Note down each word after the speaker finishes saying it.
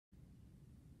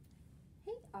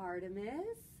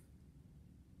Artemis.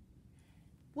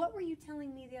 What were you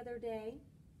telling me the other day?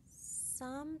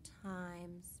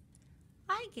 Sometimes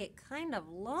I get kind of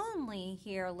lonely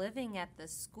here living at the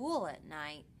school at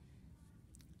night.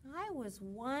 I was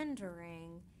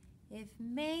wondering if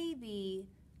maybe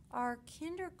our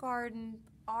kindergarten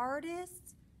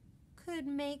artists could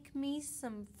make me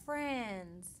some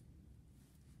friends.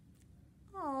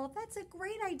 Oh, that's a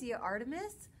great idea,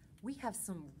 Artemis. We have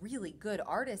some really good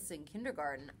artists in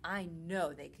kindergarten. I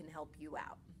know they can help you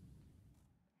out.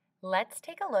 Let's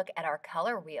take a look at our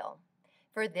color wheel.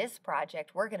 For this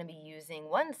project, we're going to be using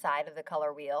one side of the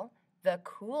color wheel, the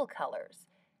cool colors,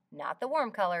 not the warm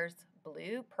colors,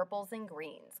 blue, purples, and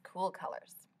greens, cool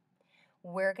colors.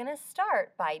 We're going to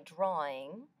start by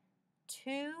drawing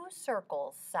 2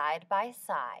 circles side by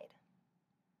side.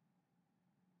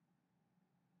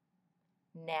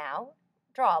 Now,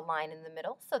 draw a line in the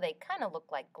middle so they kind of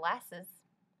look like glasses.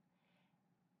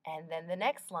 And then the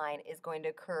next line is going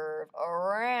to curve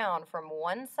around from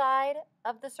one side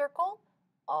of the circle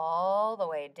all the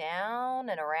way down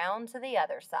and around to the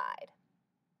other side.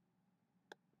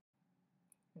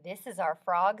 This is our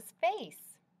frog's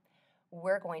face.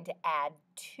 We're going to add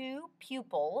 2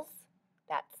 pupils.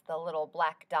 That's the little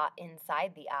black dot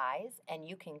inside the eyes, and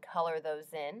you can color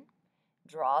those in.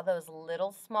 Draw those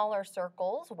little smaller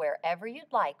circles wherever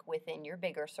you'd like within your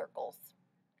bigger circles.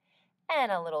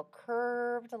 And a little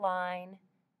curved line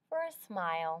for a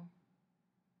smile.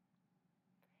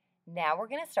 Now we're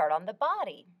going to start on the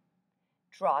body.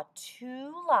 Draw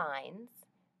 2 lines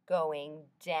going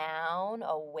down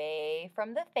away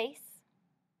from the face.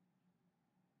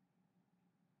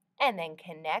 And then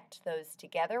connect those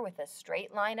together with a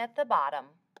straight line at the bottom.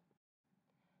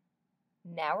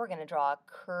 Now we're going to draw a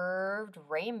curved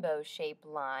rainbow-shaped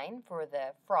line for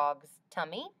the frog's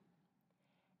tummy.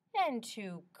 And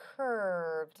 2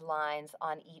 curved lines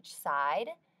on each side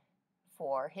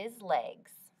for his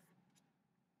legs.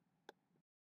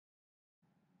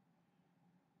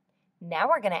 Now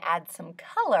we're going to add some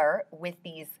color with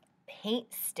these paint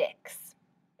sticks.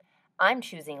 I'm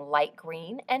choosing light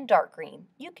green and dark green.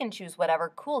 You can choose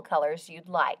whatever cool colors you'd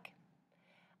like.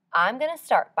 I'm going to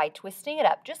start by twisting it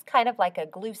up, just kind of like a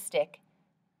glue stick,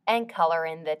 and color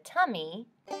in the tummy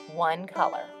one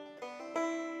color.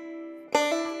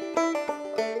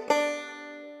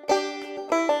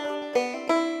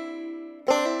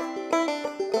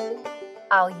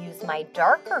 I'll use my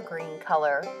darker green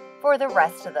color for the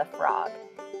rest of the frog,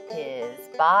 his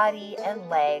body and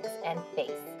legs and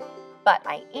face. But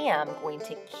I am going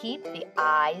to keep the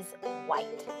eyes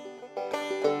white.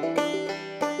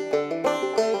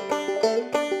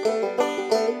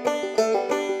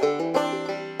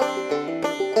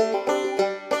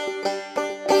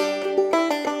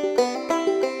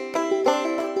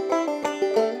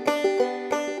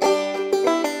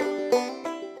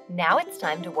 Now it's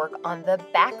time to work on the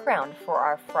background for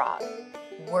our frog.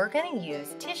 We're going to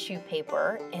use tissue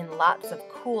paper in lots of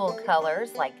cool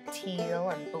colors like teal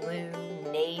and blue,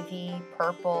 navy,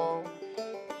 purple,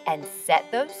 and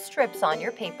set those strips on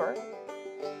your paper.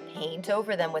 Paint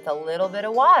over them with a little bit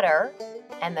of water,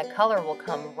 and the color will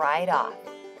come right off.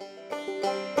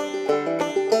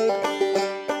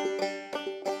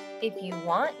 If you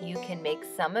want, you can make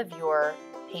some of your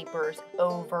papers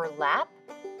overlap,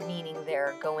 meaning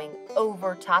they're going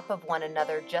over top of one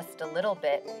another just a little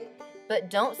bit, but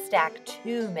don't stack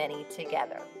too many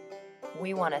together.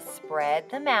 We want to spread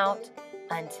them out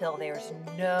until there's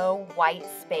no white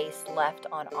space left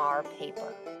on our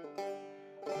paper.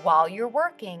 While you're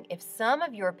working, if some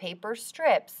of your paper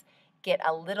strips get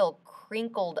a little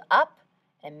crinkled up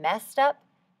and messed up,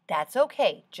 that's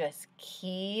okay. Just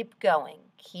keep going.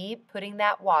 Keep putting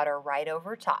that water right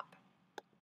over top.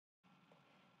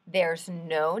 There's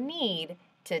no need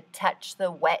to touch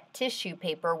the wet tissue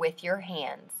paper with your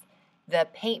hands. The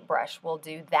paintbrush will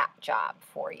do that job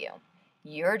for you.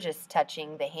 You're just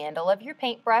touching the handle of your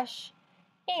paintbrush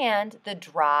and the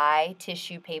dry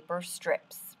tissue paper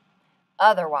strips.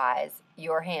 Otherwise,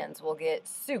 your hands will get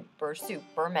super,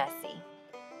 super messy.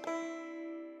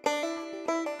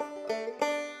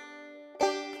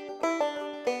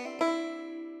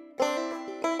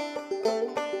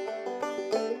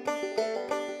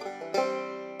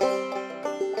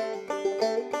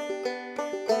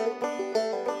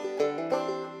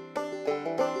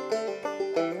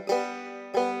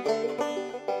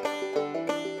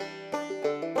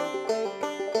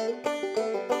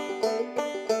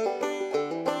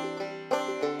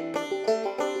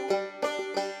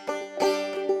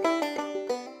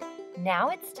 Now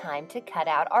it's time to cut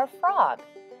out our frog.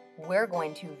 We're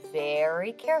going to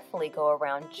very carefully go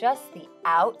around just the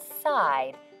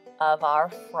outside of our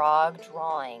frog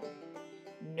drawing.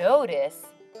 Notice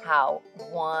how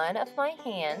one of my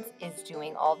hands is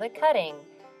doing all the cutting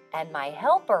and my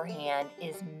helper hand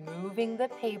is moving the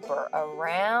paper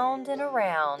around and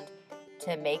around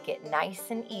to make it nice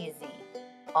and easy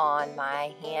on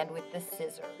my hand with the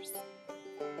scissors.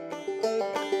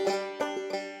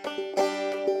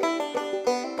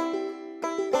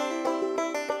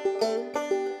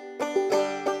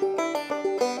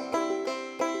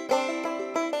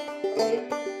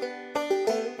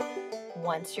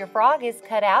 Once your frog is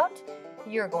cut out,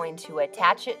 you're going to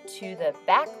attach it to the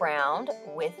background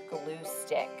with glue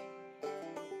stick.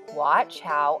 Watch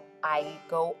how I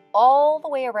go all the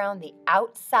way around the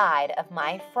outside of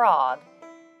my frog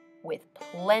with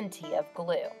plenty of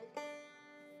glue.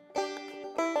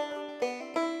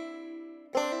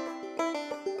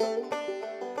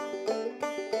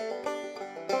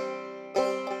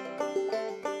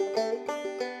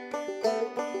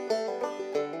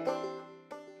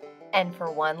 And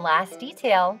for one last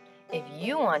detail, if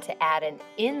you want to add an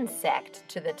insect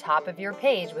to the top of your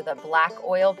page with a black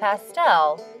oil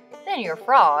pastel, then your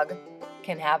frog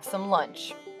can have some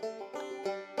lunch.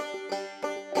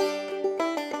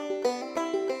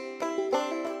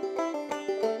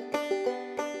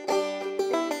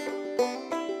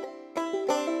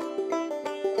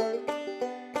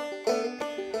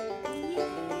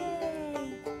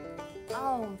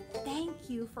 Thank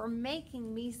you for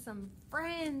making me some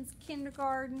friends,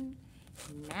 kindergarten.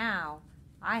 Now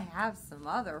I have some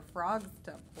other frogs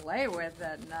to play with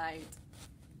at night.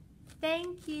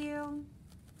 Thank you.